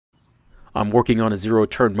I'm working on a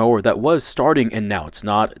zero-turn mower that was starting and now it's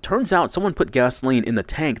not. It turns out someone put gasoline in the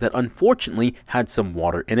tank that unfortunately had some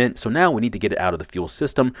water in it, so now we need to get it out of the fuel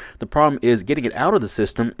system. The problem is getting it out of the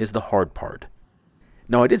system is the hard part.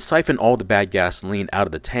 Now I did siphon all the bad gasoline out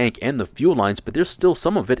of the tank and the fuel lines, but there's still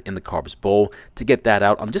some of it in the carb's bowl. To get that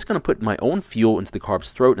out, I'm just going to put my own fuel into the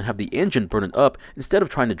carb's throat and have the engine burn it up instead of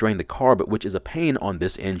trying to drain the carb, which is a pain on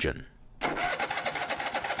this engine.